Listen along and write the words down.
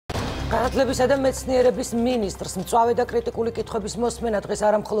განათლებისა და მეცნიერების მინისტრს მწვავე და კრიტიკული კითხვების მოსმენა დღეს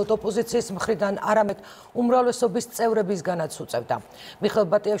არა მხოლოდ ოპოზიციის მხრიდან, არამედ უმრავლესობის წევრებისგანაც უწევდა. მიხეილ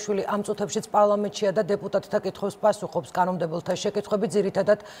ბატიაშვილი ამ წუთებშიც პარლამენტშია და დეპუტატთა კითხვებს პასუხობს. კანონმდებელთა შეკითხვები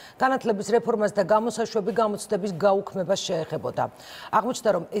ძირითადად განათლების რეფორმას და გამოსაშვები გამოცდების გაუქმებას შეეხებოდა. აღმოჩნდა,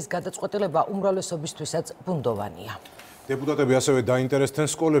 რომ ეს გადაწყვეტილება უმრავლესობისთვისაც ბუნდოვანია. დეპუტატები ასევე დაინტერესდნენ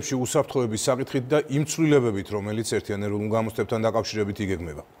სკოლებში უსაფრთხოების საკითხით და იმ ცვლილებებით, რომელიც ერთიან ეროვნულ გამოცდებთან დაკავშირებით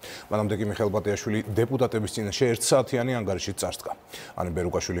იგეგმება. მანამდე კი მიხეილ ბატიაშვილი დეპუტატების წინაშე 1 საათიანი ანგარიშით წარსდგა. ანი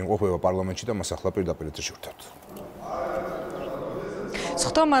ბერუკაშვილი იმყოფება პარლამენტში და მას ახლა პირდაპირ ეთერში ვrtevთ.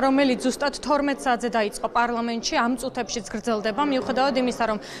 სხდომა, რომელიც ზუსტად 12 საათზე დაიწყო პარლამენტში, ამ წუთებშიც გრძელდება, მიუხედავად იმისა,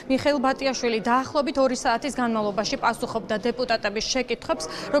 რომ მიხეილ ბატიაშვილი დაახლოებით 2 საათის განმავლობაში პასუხობდა დეპუტატების შეკითხვებს,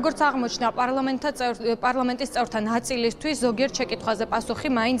 როგორც აღმოჩნდა, პარლამენტის წევრთა ნაწილისთვის ზოგიერთ შეკითხვაზე პასუხი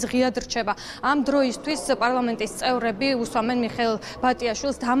მაინც ღიად რჩება. ამ დროისთვის პარლამენტის წევრები უსვამენ მიხეილ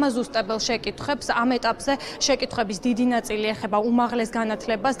ბატიაშვილს დამაზუსტებელ შეკითხვებს. ამ ეტაპზე შეკითხვების დიდი ნაწილი ეხება უმაღლეს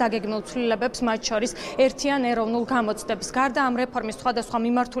განათლებას, დაგეგმილ ცვლილებებს, მათ შორის ერთიან ეროვნულ გამოცდებს. გარდა ამ რეფორმის სხვადასხვა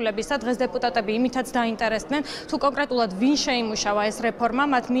მიმართულებისა, დღეს დეპუტატები იმითაც დაინტერესდნენ, თუ კონკრეტულად ვინ შეიმუშავა ეს რეფორმა,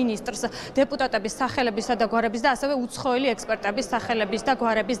 მათ მინისტრს, დეპუტატების სახელებისა და გვარების და ასევე უცხოელი ექსპერტების სახელების და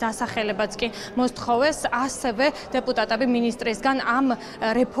გვარების დასახელებაც კი მოსთხოვეს. ასევე დეპუტატები მინისტრისგან ამ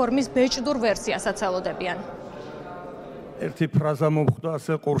რეფორმის ბეჭდურ ვერსიასაც ელოდებიან. ერთი ფრაზა მომხვდა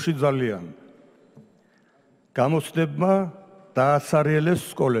ასე ყურში ძალიან. გამოცდებმა დაასარიელეს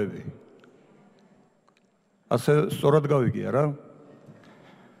სკოლები. ასე სწორად გავიგია რა?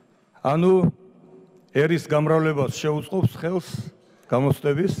 ანუ ერის გამრავლებას შეუწყობს ხელს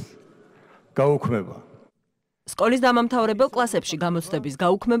გამოცდების გაუქმება. სკოლის დამამთავრებელ კლასებში გამოცდების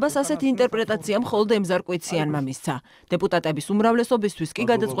გაუქმებას ასეთი ინტერპრეტაცია მხოლოდ ემზარკვიციანმა მისცა. დეპუტატების უმრავლესობისთვის კი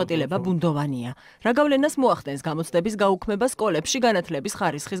გადაწყვეტილება ბუნდოვანია. რა გავლენას მოახდენს გამოცდების გაუქმება სკოლებში განათლების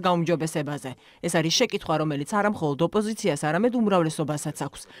ხარისხის გაუმჯობესებაზე? ეს არის შეკითხვა, რომელიც არა მხოლოდ ოპოზიციას, არამედ უმრავლესობასაც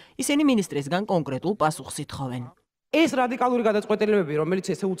აქვს. ისინი მინისტრისგან კონკრეტულ პასუხს ითხოვენ. ეს რადიკალური გადაწყვეტილებები,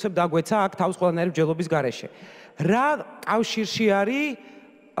 რომელიც ესე უცებ დაგვეცა აქ თავს ყველანაირი მსჯელობის გარეშე. რა კავშირში არის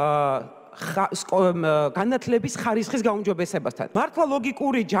განათლების ხარისხის გაუმჯობესებასთან? მართლა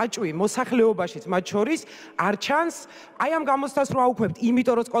ლოგიკური ჯაჭვი მოსახლეობაშიც მათ შორის არ ჩანს, აი ამ გამოცდას რო აუქმებთ,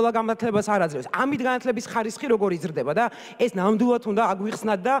 იმიტომ რომ სკოლა განათლებას არ აძლევს. ამით განათლების ხარისხი როგორ იზრდება და ეს ნამდვილად უნდა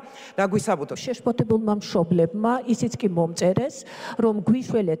აგვიხსნათ და დაგვისაბუთოთ. შეშფოთებულმა მშობლებმა ისიც კი მომწერეს, რომ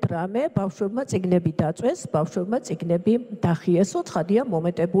გვიშველეთ რამე, ბავშვებმა წიგნები დაწვეს, ბავშვებმა წიგნები დახიესო, ცხადია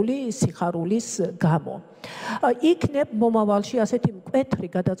მომეტებული სიხარულის გამო. იქნებ მომავალში ასეთი მკვეთრი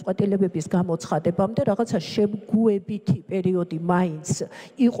გადაწყვეტილებების გამოცხადებამდე რაღაცა შემგუებითი პერიოდი მაინც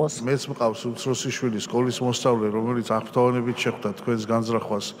იყოს. მეც მყავს უმცროსი შვილი სკოლის მოსწავლე, რომელიც აღფრთოვანებით შეხვდა თქვენს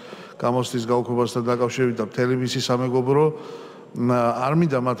განზრახვას გამოცდის გაუქმებასთან დაკავშირებით და მთელი მისი სამეგობრო არ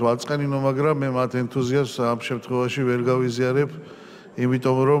მინდა მათ ვაწყენინო, მაგრამ მე მათ ენთუზიაზმს ამ შემთხვევაში ვერ გავიზიარებ,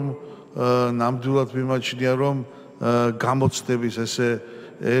 იმიტომ რომ ნამდვილად მიმაჩნია, რომ გამოცდების ესე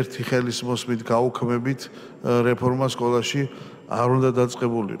ერთი ხელის მოსმით გაუქმებით რეფორმა სკოლაში არ უნდა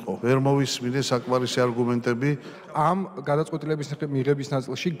დაწყებულიყო. ვერ მოვისმინე საკმარისი არგუმენტები. ამ გადაწყვეტილების მიღების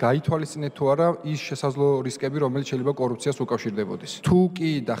ნაწილში გაითვალისწინეთ თუ არა ის შესაძლო რისკები, რომელიც შეიძლება კორუფციას უკავშირდებოდეს. თუ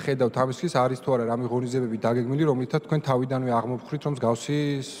კი და ხედავთ ამისთვის, არის თუ არა რამე ღონისძიებები დაგეგმილი, რომლითაც თქვენ თავიდანვე აღმოფხვრით, რომ მსგავსი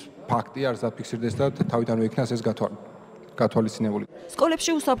ფაქტი არ დაფიქსირდეს და თავიდანვე იქნას ეს გათვალისწინებული.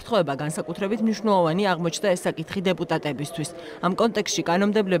 სკოლებში უსაფრთხოება განსაკუთრებით მნიშვნელოვანი აღმოჩნდა ეს საკითხი დეპუტატებისთვის. ამ კონტექსტში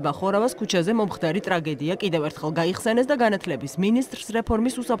კანონმდებლებმა ხორავას ქუჩაზე მომხდარი ტრაგედია კიდევ ერთხელ გაიხსენეს და განათლების მინისტრს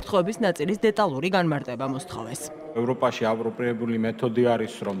რეფორმის უსაფრთხოების ნაწილის დეტალური განმარტება მოსთხოვეს. ევროპაში აპროპრიებული მეთოდი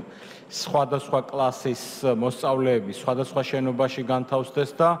არის, რომ სხვადასხვა კლასის მოსწავლეები სხვადასხვა შენობაში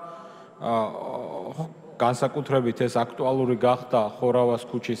განთავსდეს და განსაკუთრებით ეს აქტუალური გახდა ხორავას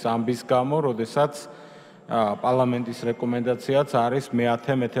ქუჩის ამბის გამო, როდესაც პარლამენტის რეკომენდაციაც არის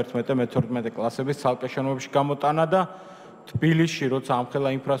მე-10, მე-11, მე-12 კლასების ცალკე შენობებში გამოტანა და თბილისში, როცა ამხელა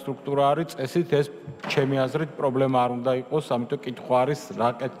ინფრასტრუქტურა არის, წესით ეს ჩემი აზრით პრობლემა არ უნდა იყოს, ამიტომ კითხვა არის, რა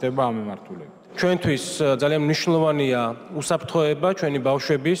კეთდება ამ მიმართულებით. ჩვენთვის ძალიან მნიშვნელოვანია უსაფრთხოება ჩვენი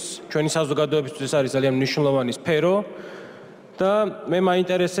ბავშვების, ჩვენი საზოგადოებისთვის ეს არის ძალიან მნიშვნელოვანი სფერო და მე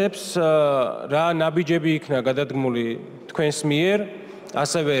მაინტერესებს რა ნაბიჯები იქნა გადადგმული თქვენს მიერ,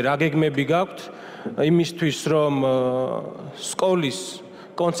 ასევე რა გეგმები გაქვთ იმისთვის, რომ სკოლის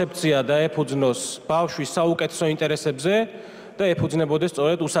კონცეფცია დაეფუძნოს ბავშვის საუკეთესო ინტერესებზე და ეფუძნებოდეს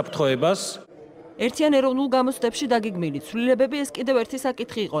სწორედ უსაფრთხოებას. ერთიან ეროვნულ გამოცდებში დაგეგმილი ცვლილებები ეს კიდევ ერთი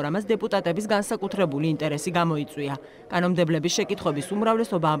საკითხი იყო, რამაც დეპუტატების განსაკუთრებული ინტერესი გამოიწვია. კანონმდებლების შეკითხვების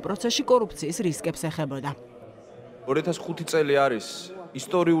უმრავლესობა ამ პროცესში კორუფციის რისკებს ეხებოდა. 2005 წელი არის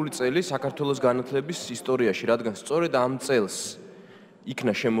ისტორიული წელი საქართველოს განათლების ისტორიაში, რადგან სწორედ ამ წელს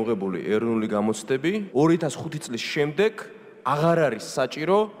იქნა შემოღებული ეროვნული გამოცდები, 2005 წლის შემდეგ აღარ არის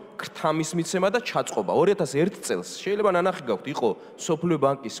საჭირო ქრთამის მიცემა და ჩაწყობა. 2001 წელს შეიძლება ნანახი გაქვთ, იყო სოფლიო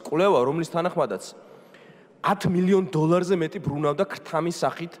ბანკის კვლევა, რომლის თანახმადაც $10 მილიონ მეტი ბრუნავდა ქრთამის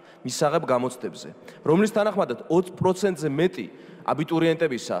სახით მისაღებ გამოცდებზე, რომლის თანახმადაც 20%-ზე მეტი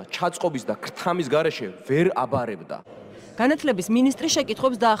აბიტურიენტებისა ჩაწყობის და ქრთამის გარეშე ვერ აბარებდა. განათლების მინისტრი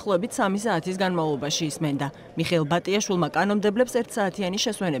შეკითხვებს დაახლოებით 3 საათის განმავლობაში ისმენდა. მიხეილ ბატიაშვილმა კანონმდებლებს 1 საათიანი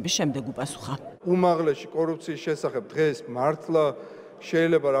შესვენების შემდეგ უპასუხა. უმაღლესი კორუფციის შესახებ დღეს მართლა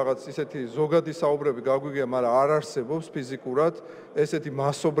შეიძლება რაღაც ისეთი ზოგადი საუბრები გაგვიგია, მაგრამ არ არსებობს ფიზიკურად ესეთი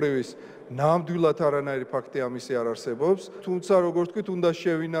მასობრივის ნამდვილად არანაირი ფაქტი ამისი არ არსებობს. თუმცა როგორც თქვით, უნდა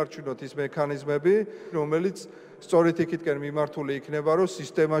შევინარჩუნოთ ის მექანიზმები, რომელიც სწორედ იქითკენ მიმართული იქნება, რომ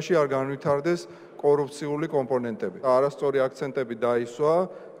სისტემაში არ განვითარდეს კორუფციული კომპონენტები. არასწორი აქცენტები დაისვა,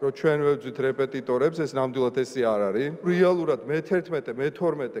 რომ ჩვენ ვებძვით რეპეტიტორებს, ეს ნამდვილად ესე არ არის. რეალურად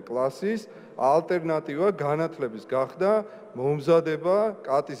მე-11-მე-12 კლასის ალტერნატივა განათლების გახდა მომზადება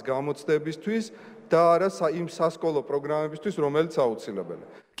კატის გამოცდებისთვის და არა იმ სასკოლო პროგრამებისთვის, რომელიც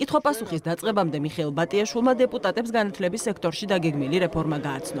აუცილებელია. კითხვა-პასუხის დაწყებამდე მიხეილ ბატიაშვილმა დეპუტატებს განათლების სექტორში დაგეგმილი რეფორმა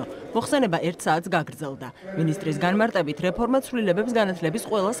გააცნო. მოხსენება 1 საათს გაგრძელდა. მინისტრის განმარტებით რეფორმა ცვლილებებს განათლების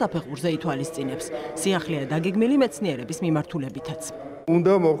ყველა საფეხურზე ითვალისწინებს. სიახლეა დაგეგმილი მეცნიერების მიმართულებითაც.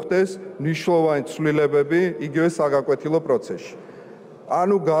 უნდა მოხდეს მნიშვნელოვანი ცვლილებები იგივე საგაკვეთილო პროცესში.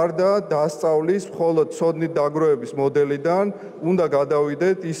 ანუ გარდა დასწავლის მხოლოდ ცოდნით დაგროვების მოდელიდან უნდა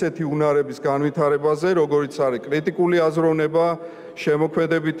გადავიდეთ ისეთი უნარების განვითარებაზე, როგორიც არის კრიტიკული აზროვნება,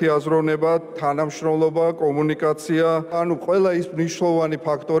 შემოქმედებითი აზროვნება, თანამშრომლობა, კომუნიკაცია, ანუ ყველა ის მნიშვნელოვანი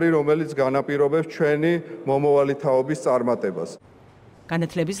ფაქტორი, რომელიც განაპირობებს ჩვენი მომავალი თაობის წარმატებას.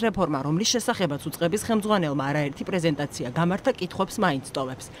 განათლების რეფორმა, რომლის შესახებაც უწყების ხელმძღვანელმა არაერთი პრეზენტაცია გამართა, კითხვებს მაინც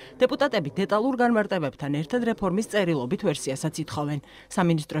ტოვებს. დეპუტატები დეტალურ განმარტებებთან ერთად რეფორმის წერილობით ვერსიასაც ითხოვენ.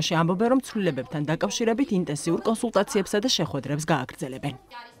 სამინისტროში ამბობენ, რომ ცვლილებებთან დაკავშირებით ინტენსიურ კონსულტაციებსა და შეხვედრებს გააგრძელებენ.